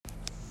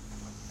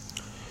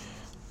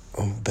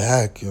I'm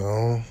back,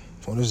 yo.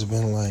 What has it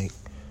been like?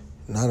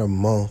 Not a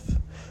month.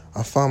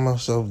 I find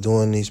myself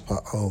doing these.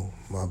 Oh,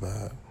 my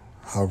bad.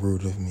 How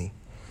rude of me.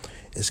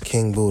 It's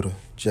King Buddha,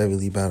 Jerry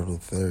Lee Battle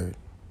III.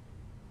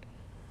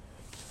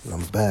 And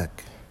I'm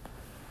back.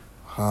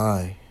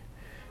 Hi.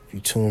 If you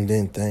tuned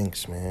in,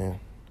 thanks, man.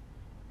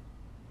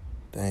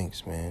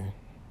 Thanks, man.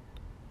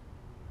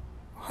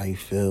 How you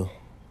feel?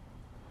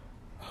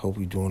 I hope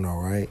you're doing all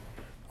right.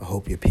 I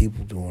hope your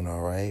people doing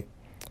all right.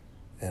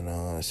 And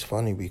it's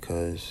funny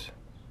because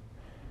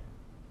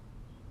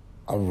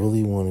I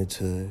really wanted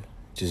to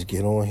just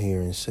get on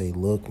here and say,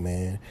 look,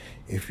 man,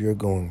 if you're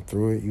going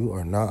through it, you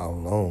are not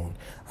alone.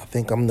 I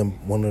think I'm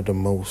one of the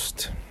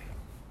most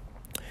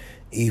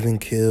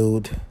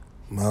even-keeled,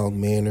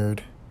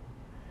 mild-mannered,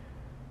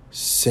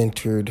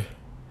 centered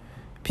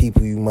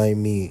people you might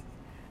meet.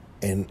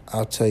 And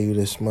I'll tell you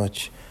this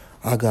much.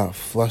 I got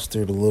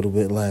flustered a little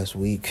bit last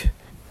week.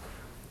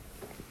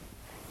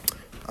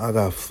 I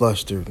got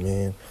flustered,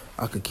 man.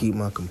 I could keep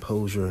my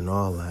composure and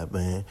all that,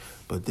 man.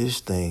 But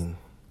this thing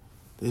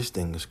is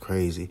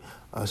crazy.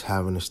 Us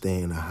having to stay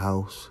in the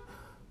house,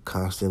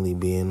 constantly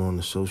being on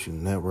the social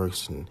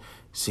networks and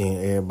seeing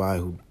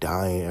everybody who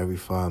dying every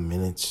 5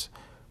 minutes.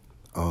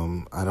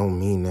 I don't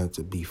mean that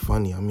to be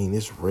funny. I mean,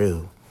 it's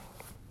real.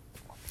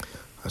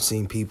 I've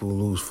seen people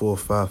lose 4 or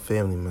 5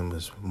 family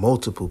members.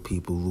 Multiple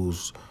people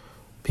lose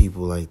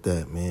people like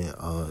that, man.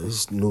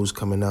 This news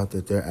coming out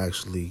that they're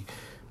actually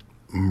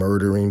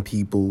murdering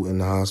people in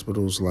the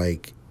hospitals,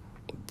 like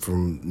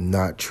from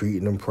not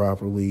treating them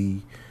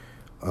properly.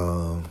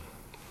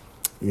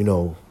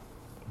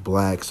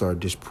 Blacks are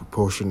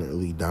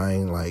disproportionately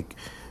dying, like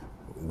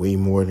way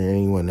more than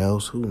anyone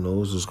else. Who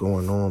knows what's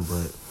going on,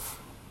 but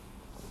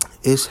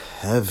it's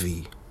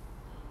heavy.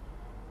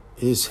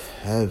 It's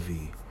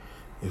heavy.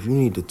 If you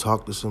need to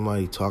talk to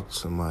somebody,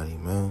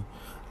 man.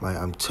 Like,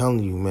 I'm telling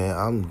you,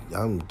 man,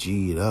 I'm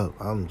G'd up.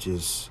 I'm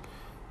just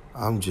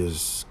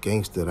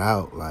gangstered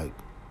out. Like,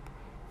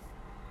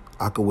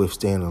 I could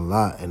withstand a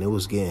lot, and it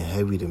was getting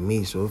heavy to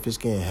me. So if it's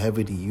getting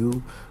heavy to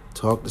you,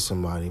 talk to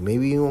somebody.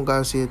 Maybe you don't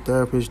gotta see a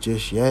therapist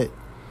just yet.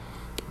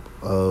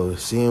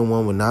 Seeing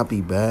one would not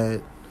be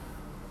bad.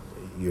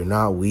 You're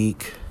not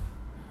weak,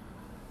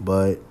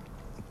 but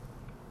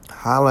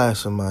holla at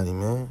somebody,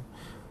 man.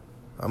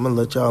 I'm gonna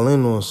let y'all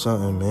in on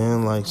something,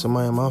 man. Like,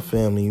 somebody in my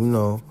family,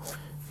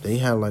 they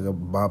had like a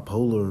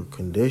bipolar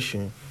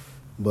condition,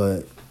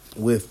 but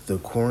with the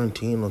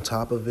quarantine on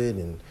top of it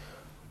and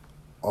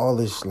all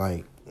this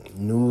like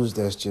news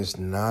that's just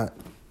not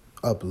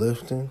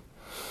uplifting,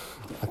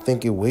 I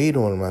think it weighed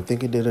on them. I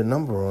think it did a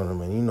number on them.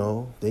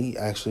 And, they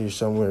actually are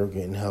somewhere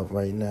getting help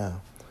right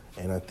now.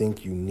 And I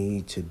think you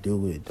need to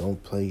do it.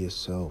 Don't play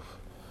yourself.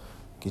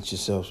 Get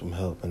yourself some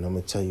help. And I'm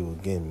going to tell you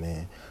again,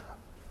 man,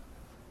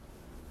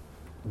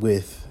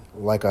 with,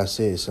 like I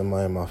said,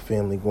 somebody in my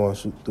family going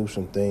through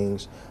some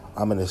things,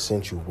 I'm an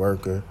essential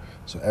worker.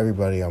 So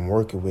everybody I'm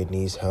working with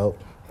needs help.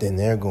 Then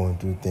they're going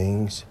through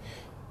things.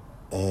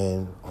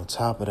 And on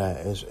top of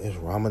that, it's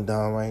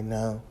Ramadan right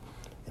now.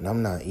 And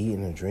I'm not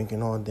eating and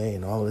drinking all day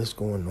and all this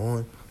going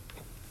on.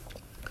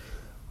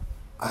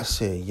 I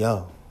said,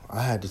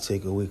 I had to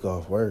take a week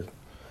off work.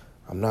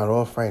 I'm not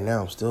off right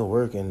now. I'm still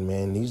working,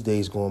 man. These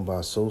days going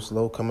by so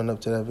slow. Coming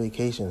up to that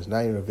vacation, it's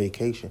not even a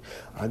vacation.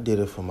 I did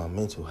it for my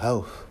mental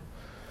health.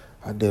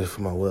 I did it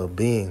for my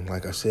well-being.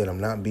 Like I said,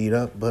 I'm not beat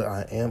up, but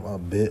I am a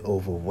bit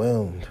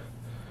overwhelmed.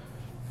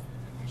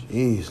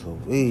 Jeez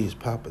Louise,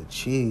 Papa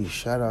Cheese.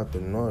 Shout out to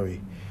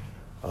Nori.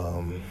 I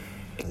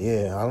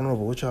don't know, but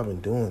what y'all been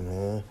doing,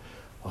 man?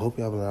 I hope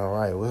y'all been all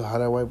right. How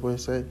that white boy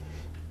say?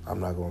 I'm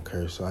not going to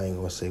curse, so I ain't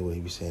going to say what he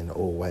be saying, the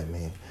old white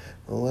man.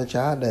 Well, what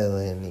y'all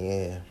doing?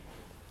 Yeah.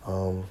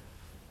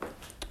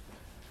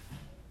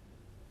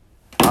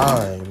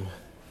 I'm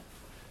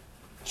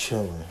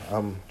chilling.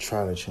 I'm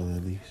trying to chill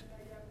at least.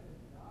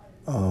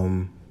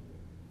 I'm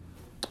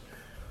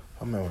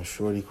at my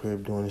shorty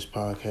crib doing this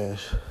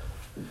podcast.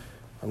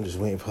 I'm just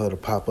waiting for her to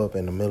pop up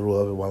in the middle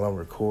of it while I'm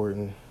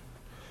recording.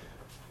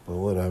 But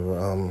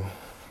whatever.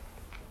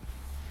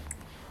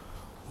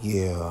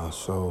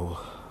 So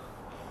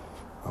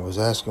I was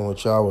asking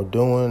what y'all were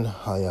doing,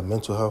 how y'all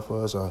mental health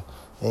was.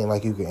 Ain't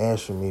like you can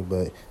answer me,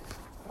 but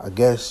I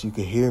guess you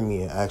can hear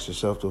me and ask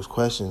yourself those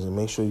questions and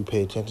make sure you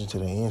pay attention to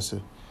the answer.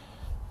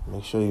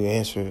 Make sure you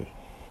answer it.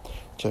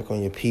 Check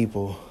on your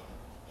people.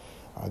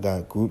 I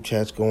got group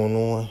chats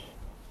going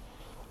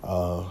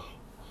on.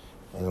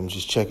 And I'm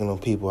just checking on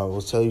people. I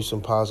will tell you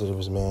some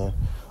positives, man.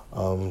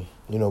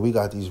 We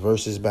got these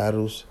versus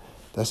battles.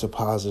 That's a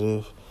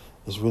positive.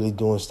 It's really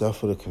doing stuff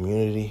for the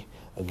community.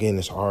 Again,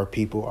 it's our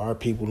people. Our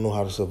people know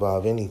how to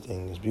survive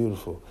anything. It's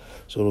beautiful.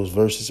 So those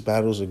versus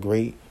battles are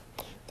great.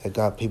 That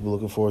got people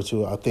looking forward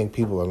to it. I think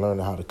people are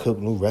learning how to cook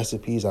new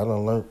recipes. I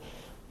done learned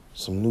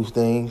some new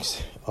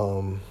things.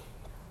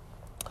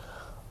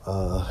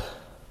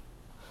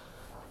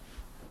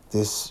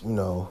 This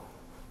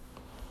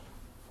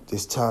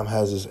time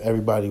has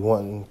everybody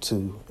wanting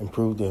to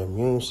improve their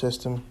immune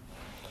system.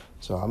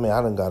 So, I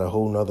done got a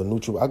whole nother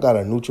I got a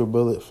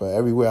NutriBullet for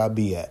everywhere I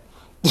be at.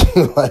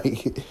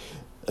 Like,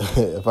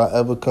 If I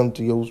ever come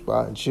to your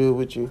spot and chill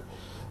with you,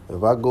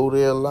 if I go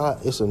there a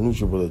lot, it's a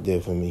NutriBullet there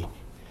for me.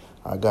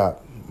 I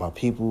got my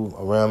people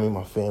around me,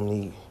 my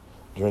family,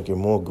 drinking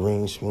more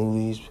green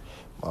smoothies.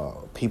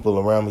 People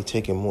around me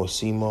taking more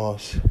sea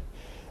moss.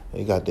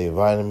 They got their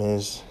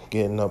vitamins,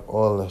 getting up,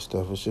 all that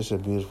stuff. It's just a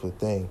beautiful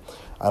thing.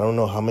 I don't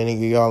know how many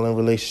of y'all in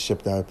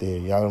relationships out there.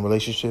 Y'all in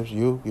relationships?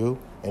 You?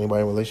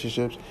 Anybody in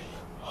relationships?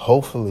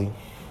 Hopefully,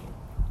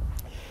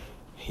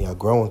 y'all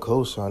growing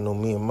closer. I know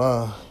me and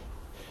mine,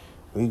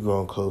 we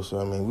growing closer.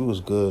 I mean, we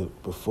was good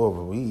before,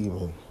 but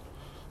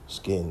it's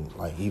getting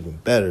like even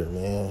better,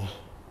 man.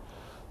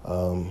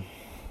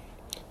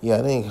 Yeah,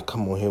 I didn't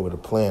come on here with a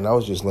plan. I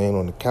was just laying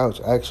on the couch,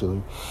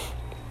 actually,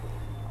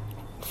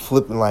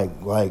 flipping like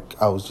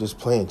I was just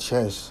playing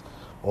chess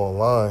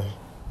online.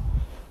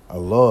 I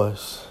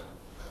lost,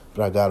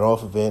 but I got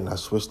off of it, and I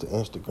switched to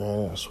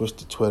Instagram, I switched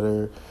to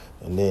Twitter,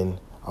 and then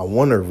I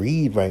want to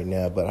read right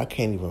now, but I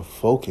can't even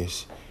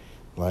focus.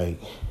 Like,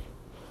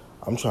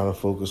 I'm trying to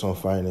focus on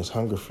fighting this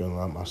hunger feeling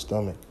out my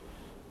stomach.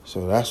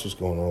 So that's what's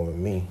going on with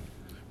me.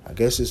 I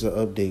guess it's an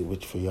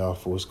update for y'all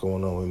for what's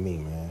going on with me,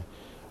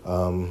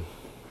 man.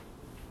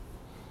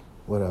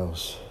 What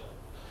else?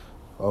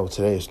 Oh,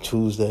 today is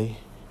Tuesday.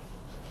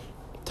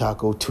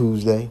 Taco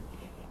Tuesday.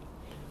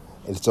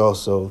 It's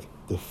also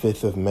the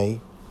 5th of May,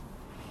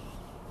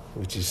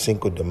 which is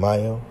Cinco de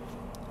Mayo.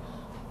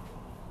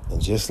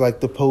 And just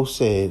like the post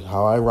said,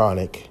 how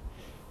ironic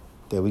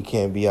that we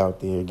can't be out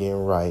there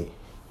getting right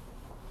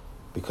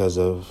because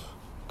of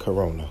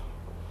Corona.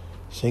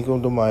 Cinco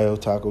de Mayo,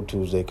 Taco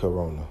Tuesday,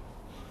 Corona.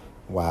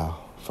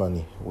 Wow,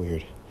 funny,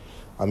 weird.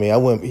 I mean, I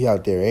wouldn't be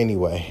out there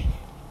anyway,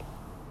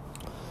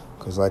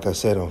 because like I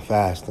said, I'm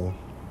fasting.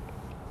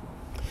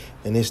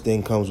 And this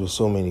thing comes with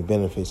so many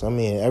benefits. I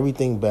mean,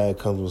 everything bad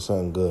comes with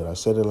something good. I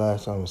said it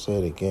last time, I'll say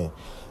it again.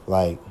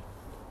 Like,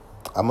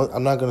 I'm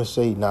not going to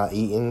say not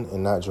eating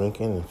and not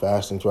drinking and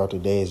fasting throughout the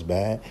day is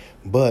bad,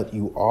 but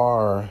you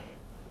are,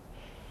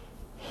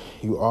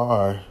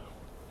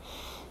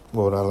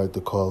 what would I like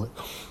to call it?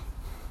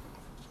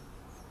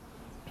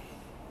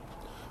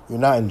 You're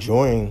not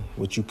enjoying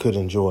what you could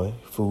enjoy,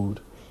 food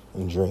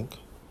and drink.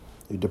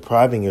 You're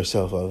depriving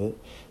yourself of it.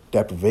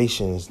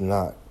 Deprivation is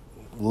not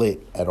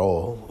lit at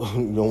all.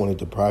 You don't want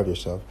to deprive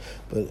yourself.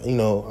 But,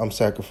 I'm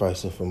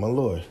sacrificing for my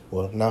Lord.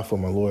 Well, not for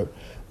my Lord.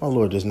 My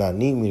Lord does not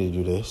need me to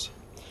do this.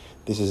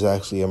 This is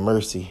actually a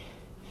mercy.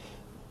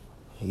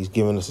 He's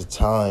given us a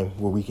time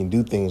where we can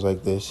do things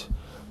like this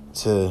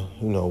to,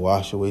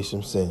 wash away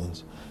some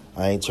sins.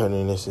 I ain't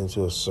turning this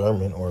into a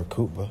sermon or a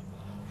kupa,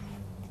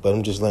 but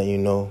I'm just letting you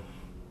know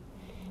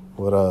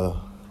what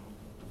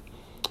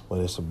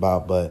it's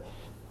about. But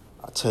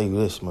I'll tell you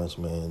this much,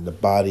 man. The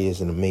body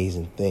is an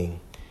amazing thing.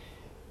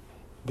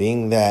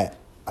 Being that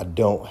I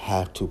don't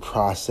have to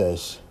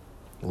process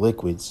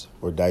liquids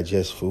or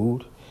digest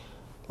food,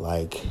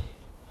 like,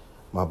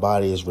 my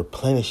body is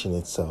replenishing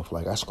itself.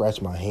 Like, I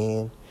scratch my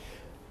hand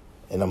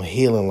and I'm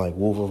healing like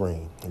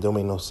Wolverine. It don't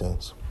make no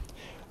sense.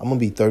 I'm going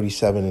to be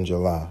 37 in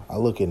July. I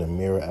look in the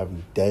mirror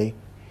every day,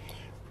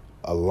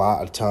 a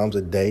lot of times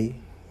a day,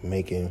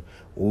 making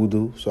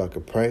wudu so I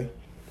could pray.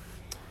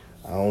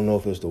 I don't know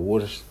if it's the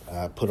water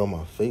I put on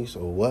my face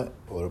or what,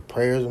 or the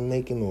prayers I'm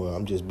making, or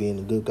I'm just being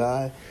a good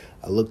guy.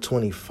 I look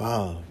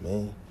 25,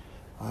 man.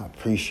 I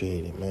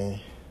appreciate it,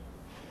 man.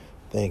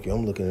 Thank you.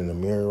 I'm looking in the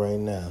mirror right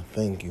now.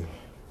 Thank you.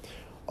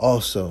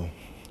 Also,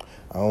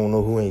 I don't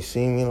know who ain't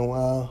seen me in a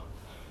while.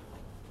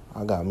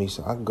 I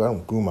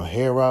grew my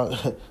hair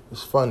out.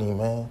 It's funny,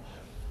 man.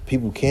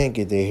 People can't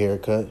get their hair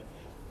cut.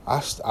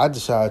 I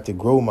decided to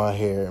grow my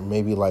hair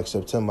maybe like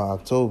September,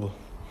 October.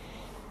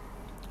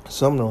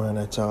 Something around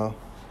that time.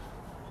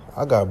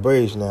 I got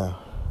braids now.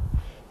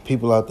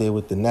 People out there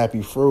with the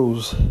nappy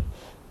froze,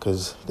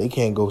 because they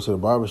can't go to the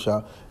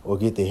barbershop or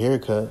get their hair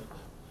cut.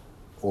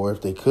 Or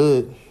if they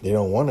could, they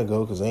don't want to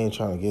go because they ain't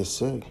trying to get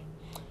sick.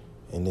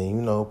 And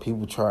then,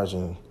 people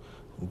charging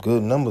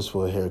good numbers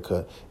for a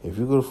haircut. If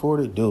you could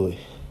afford it, do it.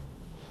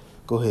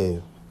 Go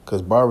ahead.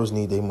 Because barbers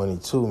need their money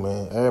too,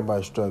 man.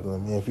 Everybody's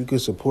struggling, man. If you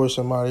could support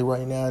somebody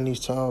right now in these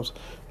times,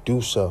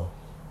 do so.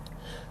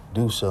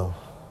 Do so.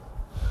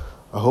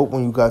 I hope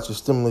when you got your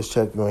stimulus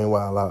check, you ain't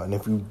wild out. And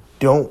if you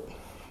don't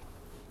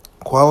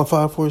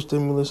qualify for a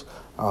stimulus,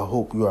 I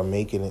hope you are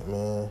making it,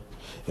 man.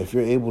 If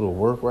you're able to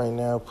work right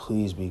now,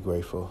 please be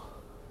grateful.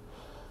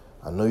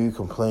 I know you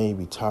complain, you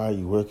be tired,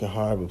 you working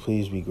hard, but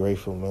please be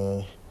grateful,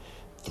 man.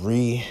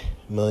 3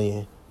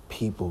 million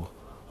people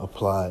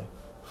applied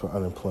for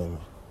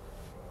unemployment.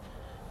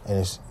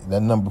 And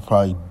that number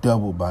probably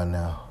doubled by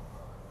now.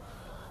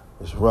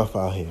 It's rough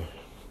out here.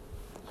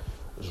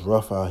 It's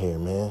rough out here,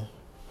 man.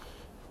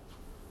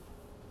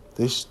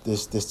 This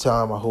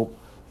time, I hope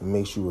it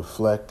makes you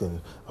reflect,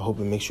 and I hope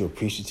it makes you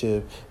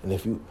appreciative. And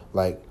if you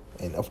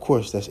and of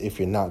course, that's if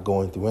you're not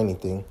going through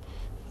anything.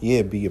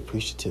 Yeah, be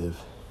appreciative.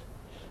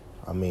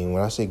 I mean,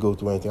 when I say go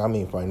through anything, I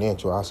mean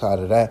financial. Outside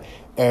of that,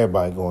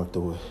 everybody going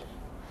through it.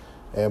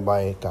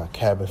 Everybody got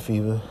cabin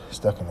fever,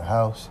 stuck in the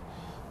house.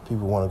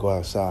 People want to go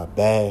outside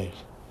bad,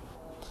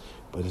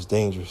 but it's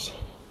dangerous.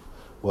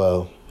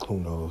 Well, who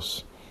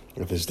knows?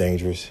 if it's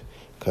dangerous,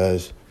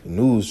 because the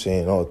news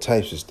saying all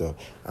types of stuff.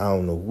 I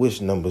don't know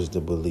which numbers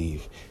to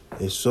believe.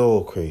 It's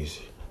so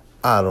crazy.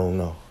 I don't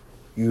know.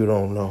 You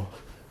don't know.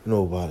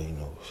 Nobody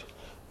knows.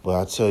 But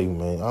I tell you,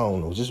 man, I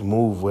don't know. Just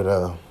move with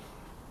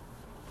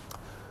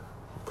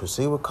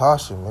proceed with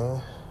caution,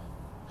 man.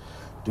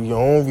 Do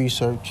your own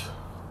research.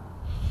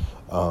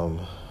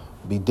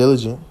 Be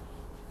diligent.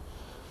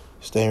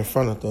 Stay in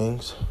front of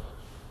things.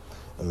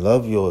 And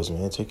love yours,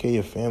 man. Take care of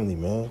your family,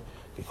 man.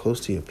 Get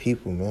close to your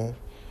people, man.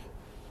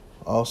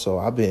 Also,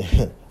 I'm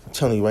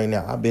telling you right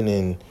now, I've been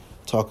in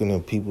talking to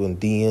people in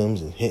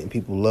DMs and hitting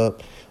people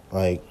up.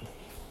 Like,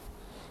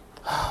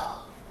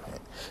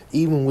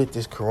 even with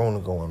this corona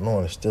going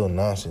on, there's still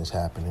nonsense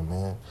happening,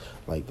 man.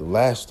 Like, the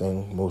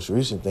most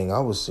recent thing I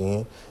was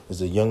seeing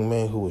is a young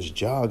man who was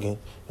jogging,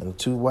 and the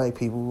two white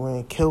people ran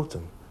and killed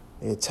him.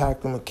 They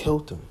attacked him and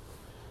killed him.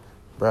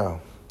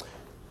 Bro,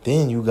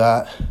 then you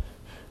got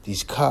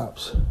these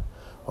cops,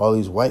 all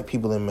these white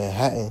people in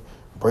Manhattan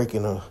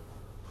breaking a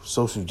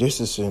social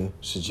distancing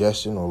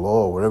suggestion or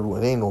law or whatever.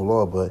 It ain't no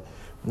law, but,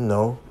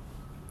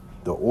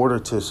 the order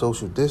to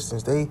social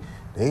distance, they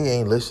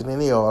ain't listening.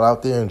 They all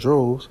out there in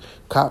droves.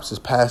 Cops is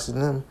passing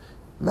them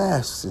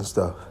masks and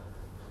stuff.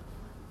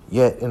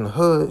 Yet in the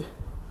hood,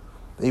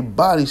 they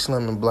body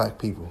slamming black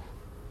people.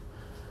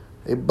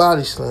 They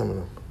body slamming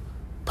them,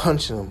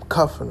 punching them,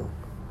 cuffing them.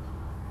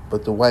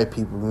 But the white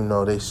people,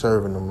 they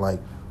serving them like,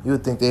 you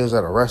would think they was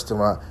at a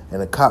restaurant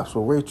and the cops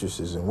were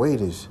waitresses and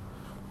waiters.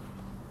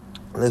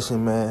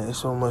 Listen, man, there's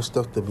so much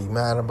stuff to be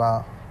mad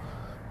about.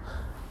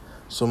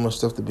 So much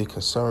stuff to be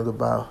concerned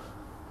about.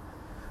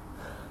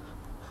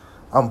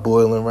 I'm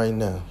boiling right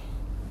now.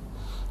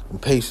 I'm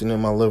pacing in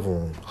my living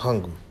room,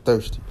 hungry,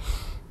 thirsty,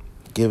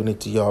 giving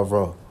it to y'all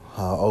raw,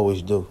 how I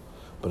always do.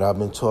 But I've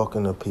been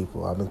talking to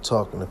people.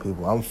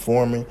 I'm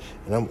forming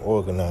and I'm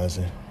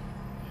organizing.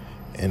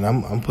 And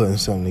I'm putting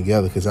something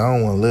together because I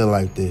don't want to live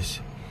like this.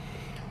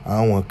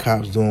 I don't want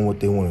cops doing what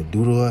they want to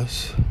do to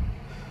us.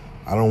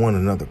 I don't want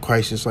another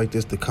crisis like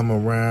this to come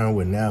around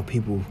where now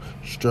people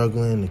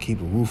struggling to keep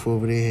a roof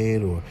over their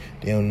head or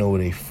they don't know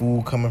where their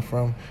food coming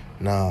from.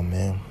 Nah,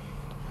 man.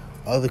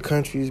 Other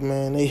countries,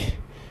 man,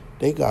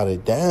 they got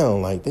it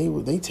down. Like,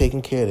 they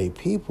taking care of their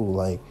people.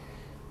 Like,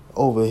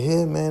 over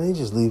here, man, they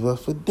just leave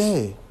us for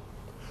dead.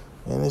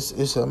 And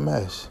it's a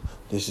mess.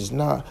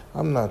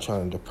 I'm not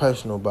trying to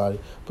depress nobody,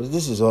 but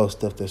this is all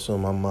stuff that's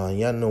on my mind.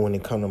 Y'all know when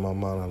it come to my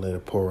mind, I let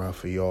it pour out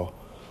for y'all.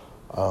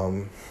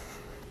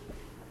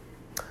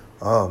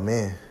 Oh,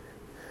 man.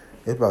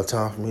 It's about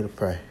time for me to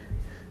pray.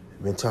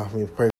 It's been time for me to pray.